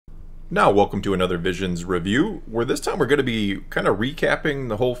Now, welcome to another Visions review, where this time we're going to be kind of recapping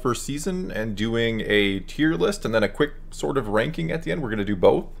the whole first season and doing a tier list and then a quick sort of ranking at the end. We're going to do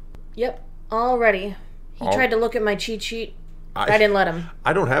both. Yep, already. He tried to look at my cheat sheet. I didn't let him.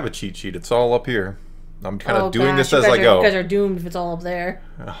 I don't have a cheat sheet. It's all up here. I'm kind of doing this as I go. You guys are doomed if it's all up there.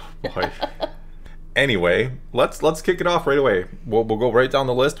 Oh, boy. Anyway, let's kick it off right away. We'll go right down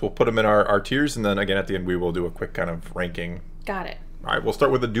the list. We'll put them in our tiers, and then again at the end we will do a quick kind of ranking. Got it. All right, we'll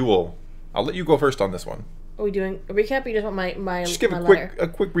start with a duel. I'll let you go first on this one. Are we doing a recap, or you just want my Just give my a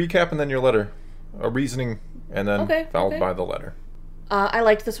quick recap and then your letter. A reasoning, and then followed by the letter. I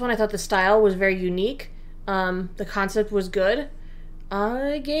liked this one. I thought the style was very unique. The concept was good.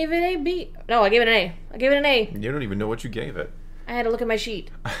 I gave it a B. No, I gave it an A. I gave it an A. You don't even know what you gave it. I had to look at my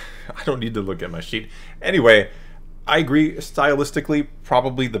sheet. I don't need to look at my sheet. Anyway, I agree. Stylistically,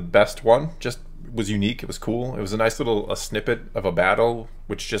 probably the best one. Just was unique. It was cool. It was a nice little snippet of a battle,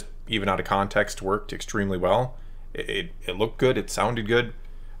 which just, even out of context, worked extremely well. It looked good. It sounded good.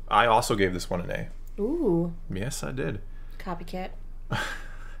 I also gave this one an A. Ooh. Yes, I did. Copycat.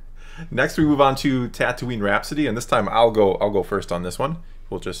 Next, we move on to Tatooine Rhapsody, and this time I'll go first on this one.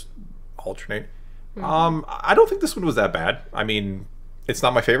 We'll just alternate. I don't think this one was that bad. I mean, it's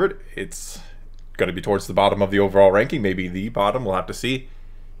not my favorite. It's going to be towards the bottom of the overall ranking, maybe the bottom. We'll have to see.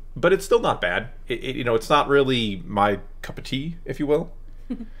 But it's still not bad. It's not really my cup of tea, if you will.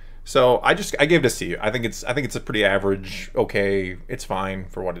 So I gave it a C. I think it's a pretty average. Okay, it's fine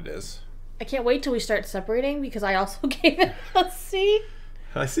for what it is. I can't wait till we start separating because I also gave it a C.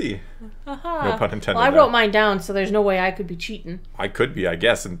 I see. No pun intended. Well, I wrote mine down, so there's no way I could be cheating. I could be, I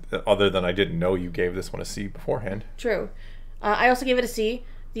guess, and other than I didn't know you gave this one a C beforehand. True. I also gave it a C.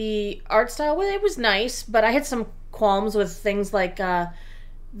 The art style, well, it was nice, but I had some qualms with things like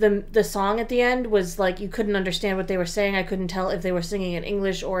the song at the end was like you couldn't understand what they were saying. I couldn't tell if they were singing in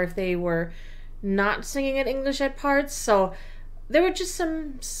English or if they were not singing in English at parts. So there were just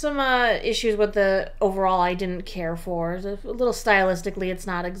some issues with the overall I didn't care for. A little stylistically, it's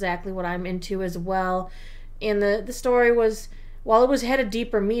not exactly what I'm into as well. And the story was, while it had a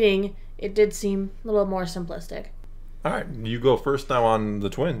deeper meaning, it did seem a little more simplistic. All right, you go first now on the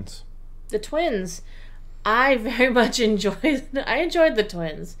twins. The twins. I very much enjoyed the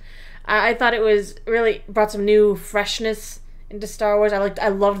twins. I thought it was really brought some new freshness into Star Wars. I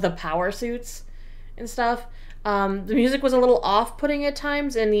loved the power suits and stuff. The music was a little off-putting at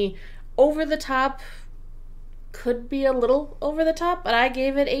times, and the over-the-top could be a little over-the-top, but I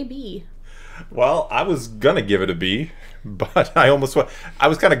gave it a B. Well, I was gonna give it a B, but I was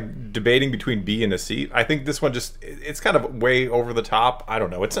kind of debating between B and a C. I think this one it's kind of way over the top. I don't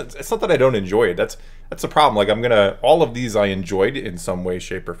know. It's not that I don't enjoy it. That's the problem. Like all of these I enjoyed in some way,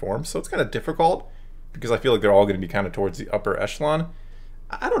 shape, or form. So it's kind of difficult because I feel like they're all going to be kind of towards the upper echelon.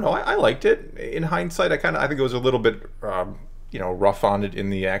 I don't know. I liked it. In hindsight, I think it was a little bit rough on it in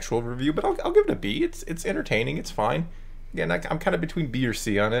the actual review, but I'll give it a B. It's entertaining. It's fine. Again, I'm kind of between B or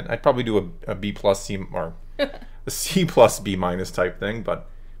C on it. I'd probably do a B plus C or a C plus B minus type thing, but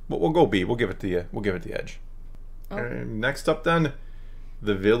we'll go B. We'll give it the edge. Oh. Next up, then,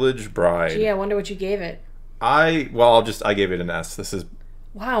 The Village Bride. Gee, I wonder what you gave it. I gave it an S. This is.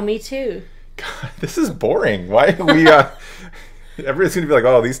 Wow, me too. God, this is boring. Why we everybody's gonna be like,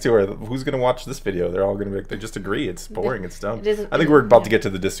 oh, these two are. Who's gonna watch this video? They're all gonna be like, they just agree. It's boring. It's dumb. I think we're about to get to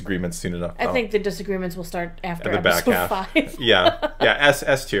the disagreements soon enough. I think the disagreements will start after the back half. 5. yeah.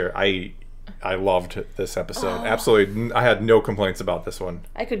 S tier. I loved this episode. Absolutely, I had no complaints about this one.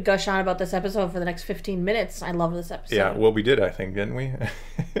 I could gush on about this episode for the next 15 minutes. I love this episode. Yeah, well, we did, I think, didn't we?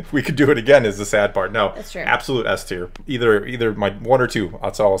 We could do it again. Is the sad part? No, that's true. Absolute S tier. Either my 1 or 2.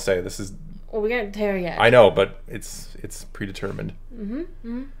 That's all I'll say. This is. Well, we can't tear yet. I know, but it's predetermined.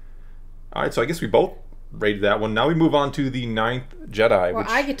 All right, so I guess we both rated that one. Now we move on to the 9th Jedi. Well,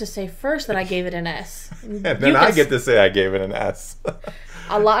 I get to say first that I gave it an S. And then I get to say I gave it an S.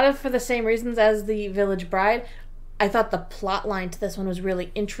 A lot of for the same reasons as The Village Bride. I thought the plot line to this one was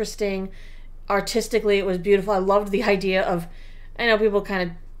really interesting. Artistically, it was beautiful. I loved the idea of, I know people kind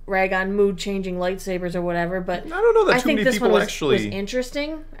of rag on mood-changing lightsabers or whatever, but I don't know that too many people actually was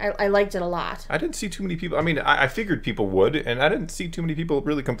interesting. I liked it a lot. I didn't see too many people. I mean, I figured people would, and I didn't see too many people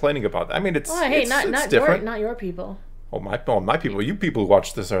really complaining about that. I mean, it's different. Not your people. Oh, my people. You people who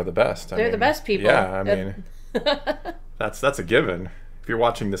watch this are the best. They're the best people. Yeah, I mean, that's a given. If you're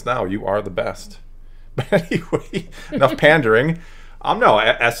watching this now, you are the best. But anyway, enough pandering. No,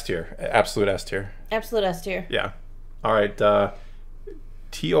 S tier. Absolute S tier. Absolute S tier. Yeah. All right.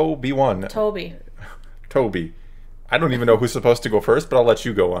 TOB1. Toby. I don't even know who's supposed to go first, but I'll let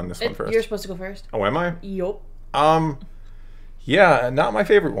you go on this one first. You're supposed to go first. Oh, am I? Yup. Yeah, not my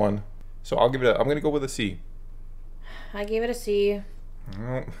favorite one. So I'm going to go with a C. I gave it a C.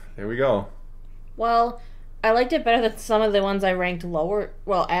 Well, there we go. Well, I liked it better than some of the ones I ranked lower.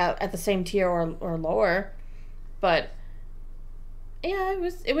 Well, at the same tier or lower, but yeah, it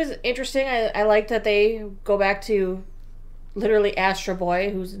was interesting. I liked that they go back to literally Astro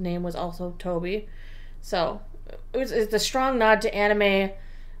Boy, whose name was also Toby. So it's a strong nod to anime,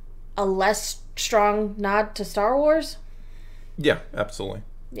 a less strong nod to Star Wars. Yeah, absolutely.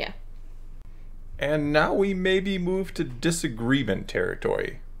 Yeah. And now we maybe move to disagreement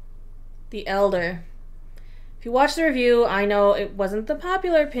territory. The Elder. If you watch the review, I know it wasn't the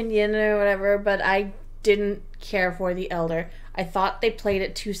popular opinion or whatever, but I didn't care for The Elder. I thought they played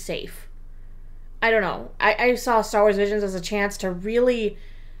it too safe. I don't know. I saw Star Wars Visions as a chance to really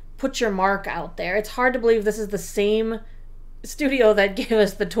put your mark out there. It's hard to believe this is the same studio that gave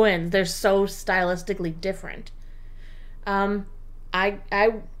us the twins. They're so stylistically different. I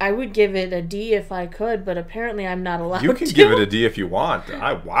would give it a D if I could, but apparently I'm not allowed to. You can give it a D if you want.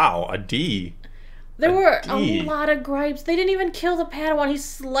 Wow, a D. There were a lot of gripes. They didn't even kill the Padawan. He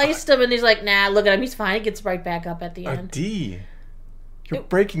sliced him, and he's like, nah, look at him. He's fine. He gets right back up at the end. A D. You're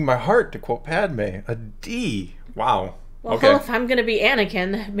breaking my heart, to quote Padme. A D. Wow. Well, okay. If I'm going to be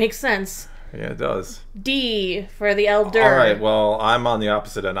Anakin, that makes sense. Yeah, it does. D for The Elder. All right, well, I'm on the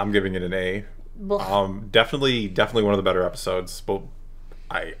opposite end. I'm giving it an A. Definitely one of the better episodes. But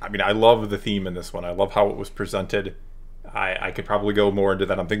I mean, I love the theme in this one. I love how it was presented. I could probably go more into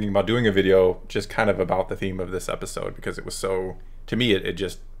that. I'm thinking about doing a video just kind of about the theme of this episode because it was so, to me,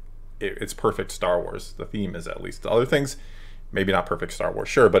 it's perfect Star Wars. The theme is, at least. The other things, maybe not perfect Star Wars,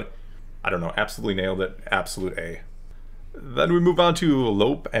 sure, but I don't know. Absolutely nailed it. Absolute A. Then we move on to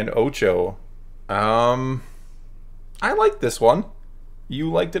Lope and Ocho. I like this one. You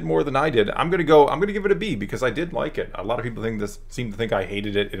liked it more than I did. I'm gonna give it a B because I did like it. A lot of people seem to think I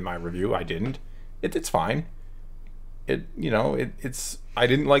hated it in my review. I didn't. It's fine. It's I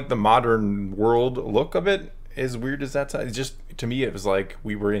didn't like the modern world look of it. As weird as that sounds, it's just, to me, it was like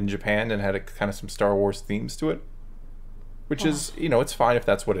we were in Japan and had kind of some Star Wars themes to it, which is, it's fine if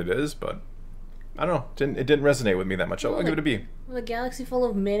that's what it is, but I don't know. It didn't resonate with me that much. I'll give it a B. With a galaxy full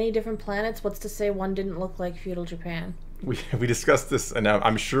of many different planets, what's to say one didn't look like feudal Japan? We discussed this, and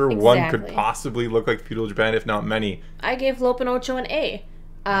I'm sure one could possibly look like feudal Japan, if not many. I gave Lope and Ocho an A.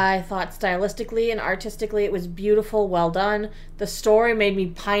 I thought stylistically and artistically it was beautiful, well done. The story made me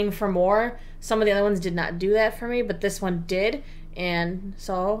pine for more. Some of the other ones did not do that for me, but this one did, and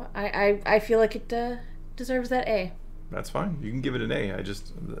so I feel like it deserves that A. That's fine. You can give it an A.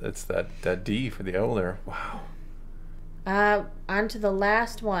 It's that D for The Elder. Wow. On to the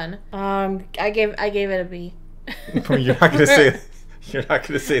last one. I gave it a B. You're not gonna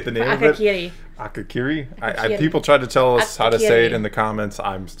say the name of it. Akakiri. People tried to tell us how to say it in the comments.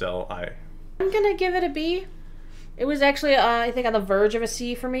 I'm gonna give it a B. It was actually I think on the verge of a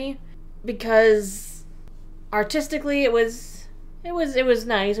C for me because artistically it was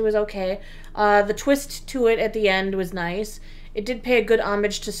nice. It was okay. The twist to it at the end was nice. It did pay a good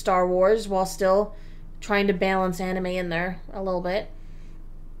homage to Star Wars while still trying to balance anime in there a little bit.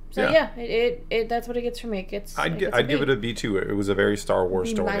 So yeah, it that's what it gets from me. I'd give it a B too. It was a very Star Wars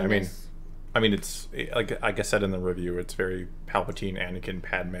story. I mean, it's like I said in the review, it's very Palpatine, Anakin,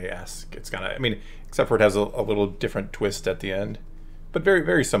 Padme-esque. It's kind of, except for it has a little different twist at the end, but very,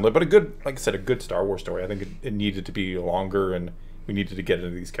 very similar. But like I said, a good Star Wars story. I think it needed to be longer, and we needed to get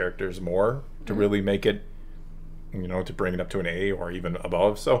into these characters more to really make it, to bring it up to an A or even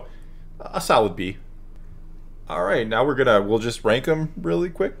above. So a solid B. All right, now we'll just rank them really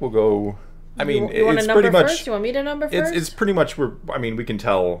quick. We'll go. You want to number first? You want me to number first? It's pretty much we can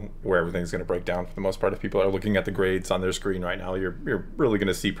tell where everything's going to break down for the most part. If people are looking at the grades on their screen right now, you're really going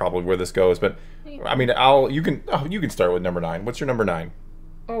to see probably where this goes. But you can start with number 9. What's your number 9?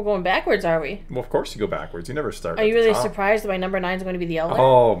 Oh, we're going backwards, are we? Well, of course you go backwards. You never start. Are you really surprised that my number 9 is going to be The Elder?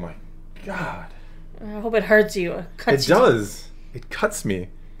 Oh my God! I hope it hurts you. It does. It cuts me.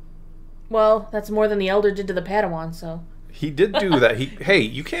 Well, that's more than The Elder did to the Padawan, so. He did do that. Hey,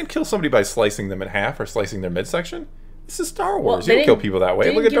 you can't kill somebody by slicing them in half or slicing their midsection. This is Star Wars. You don't kill people that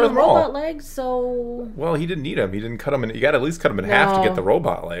way. Look at Darth Maul. Robot legs, so. Well, he didn't need them. He didn't cut them in. You got to at least cut them in half to get the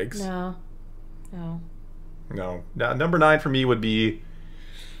robot legs. No. Now, number 9 for me would be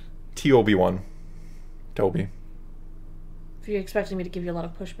Obi-Wan. Toby. If you're expecting me to give you a lot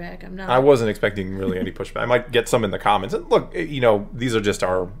of pushback, I'm not. I wasn't expecting really any pushback. I might get some in the comments. And look, these are just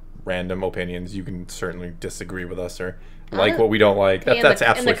our random opinions. You can certainly disagree with us, or like what we don't like. That's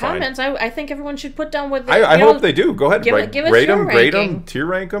absolutely fine. In the comments, I think everyone should put down what I hope they do. Go ahead, give us rate your them, grade them, ranking. tier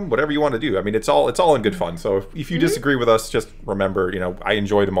rank them, whatever you want to do. I mean, it's all in good fun. So if you disagree with us, just remember, I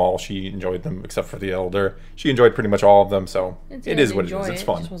enjoyed them all. She enjoyed them, except for the Elder. She enjoyed pretty much all of them. So it is what it is. It's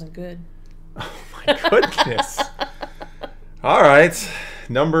fun. It just wasn't good. Oh my goodness. All right,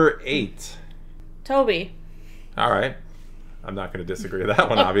 number 8. Toby. All right. I'm not going to disagree with that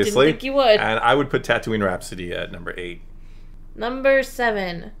one, obviously. Didn't think you would. And I would put Tatooine Rhapsody at number 8. Number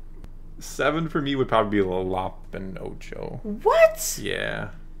 7. 7 for me would probably be Lop and Ocho. What? Yeah.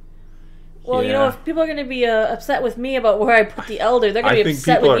 Well, if people are going to be upset with me about where I put the Elder, they're going to be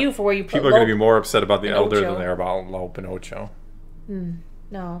upset with you for where you put people are going to be more upset about the Elder than they're about Lop and Ocho.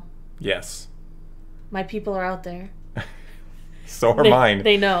 No. Yes. My people are out there. So are mine.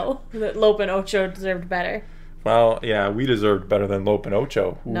 They know that Lop and Ocho deserved better. Well, yeah, we deserved better than Lop and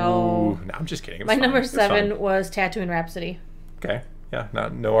Ocho. No. No, I'm just kidding. My number 7 was Tatooine Rhapsody. Okay. Yeah,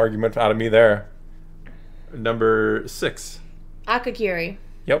 no argument out of me there. Number 6. Akakiri.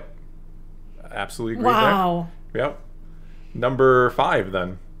 Yep. Absolutely agree Wow. there. Yep. Number 5,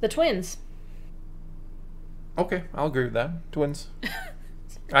 then. The Twins. Okay, I'll agree with that. Twins.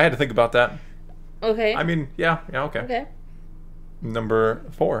 I had to think about that. Okay. I mean, yeah, okay. Okay. Number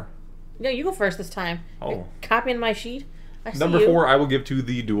 4. No, you go first this time. Oh. You're copying my sheet. I see Number you. 4, I will give to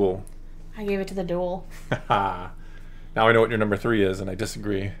The Duel. I gave it to The Duel. Now I know what your number 3 is, and I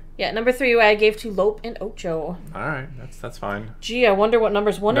disagree. Yeah, number 3 I gave to Lop and Ocho. All right, that's fine. Gee, I wonder what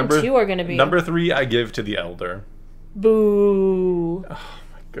numbers 1 and 2 are going to be. Number 3, I give to The Elder. Boo. Oh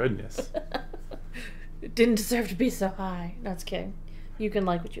my goodness. It didn't deserve to be so high. No, just kidding. You can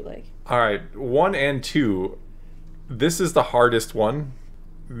like what you like. All right, 1 and 2. This is the hardest one,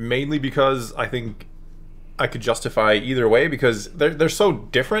 mainly because I think I could justify either way because they're so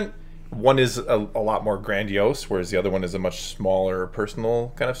different. One is a lot more grandiose, whereas the other one is a much smaller,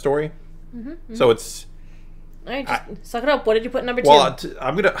 personal kind of story. So it's... All right, just suck it up. What did you put number 2? Well,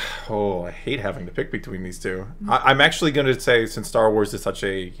 I'm going to... Oh, I hate having to pick between these two. I'm actually going to say, since Star Wars is such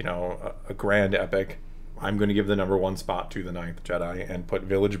a grand epic, I'm going to give the number 1 spot to The Ninth Jedi and put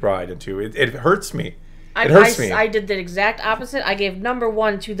Village Bride into it. It hurts me. It hurts me. I did the exact opposite. I gave number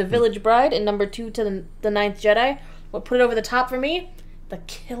 1 to The Village Bride and number 2 to the Ninth Jedi. What put it over the top for me? The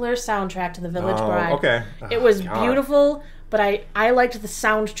killer soundtrack to The Village Bride. Okay. It was beautiful, but I liked the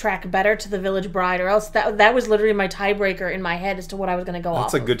soundtrack better to The Village Bride, or else that was literally my tiebreaker in my head as to what I was going to go off.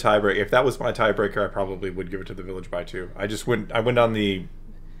 That's a good tiebreaker. If that was my tiebreaker, I probably would give it to The Village Bride too. I went on the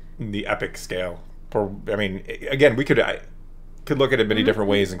epic scale. I mean, again, I could look at it many different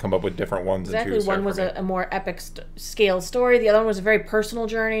ways and come up with different ones. Exactly. One was a more epic scale story. The other one was a very personal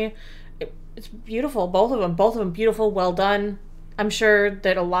journey. It's beautiful. Both of them beautiful, well done. I'm sure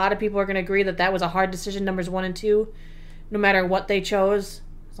that a lot of people are going to agree that was a hard decision, numbers 1 and 2, no matter what they chose,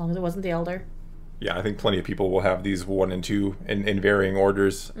 as long as it wasn't the Elder. Yeah, I think plenty of people will have these 1 and 2 in varying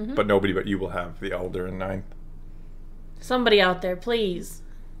orders, but nobody but you will have the Elder in 9th. Somebody out there, please.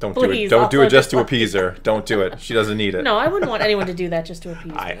 Don't do it. Don't do it just to appease her. Don't do it. She doesn't need it. No, I wouldn't want anyone to do that just to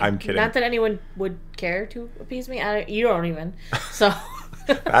appease me. I'm kidding. Not that anyone would care to appease me. You don't even. So...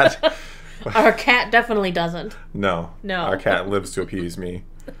 Our cat definitely doesn't. No. Our cat lives to appease me.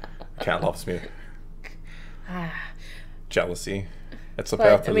 Cat loves me. Jealousy. That's the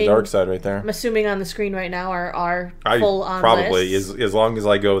path to the dark side right there. I'm assuming on the screen right now our full-on probably, list. as long as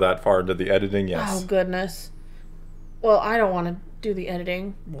I go that far into the editing, yes. Oh, goodness. Well, I don't want to do the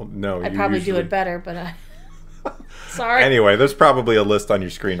editing. Well, no, I'd probably do it better, but sorry. Anyway, there's probably a list on your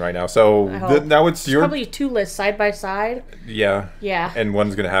screen right now. So now it's your... probably 2 lists side by side. Yeah. Yeah. And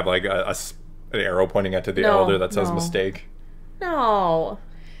one's going to have like an arrow pointing at the Elder that says mistake. No.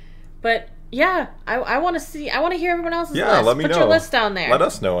 But yeah, I want to hear everyone else's list. Yeah, let me know. Put your list down there. Let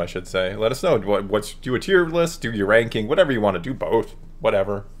us know, I should say. Let us know. Do a tier list, do your ranking, whatever you want to do, both.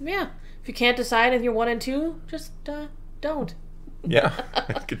 Whatever. Yeah. If you can't decide if you're 1 and 2, just don't. Yeah,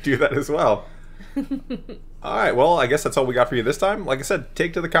 I could do that as well. All right, well, I guess that's all we got for you this time. Like I said,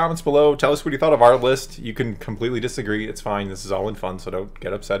 take to the comments below. Tell us what you thought of our list. You can completely disagree. It's fine. This is all in fun, so don't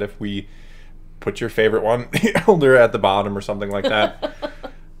get upset if we put your favorite one, the Elder, at the bottom or something like that.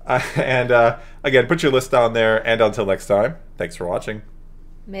 Again, put your list down there. And until next time, thanks for watching.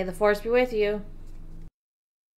 May the Force be with you.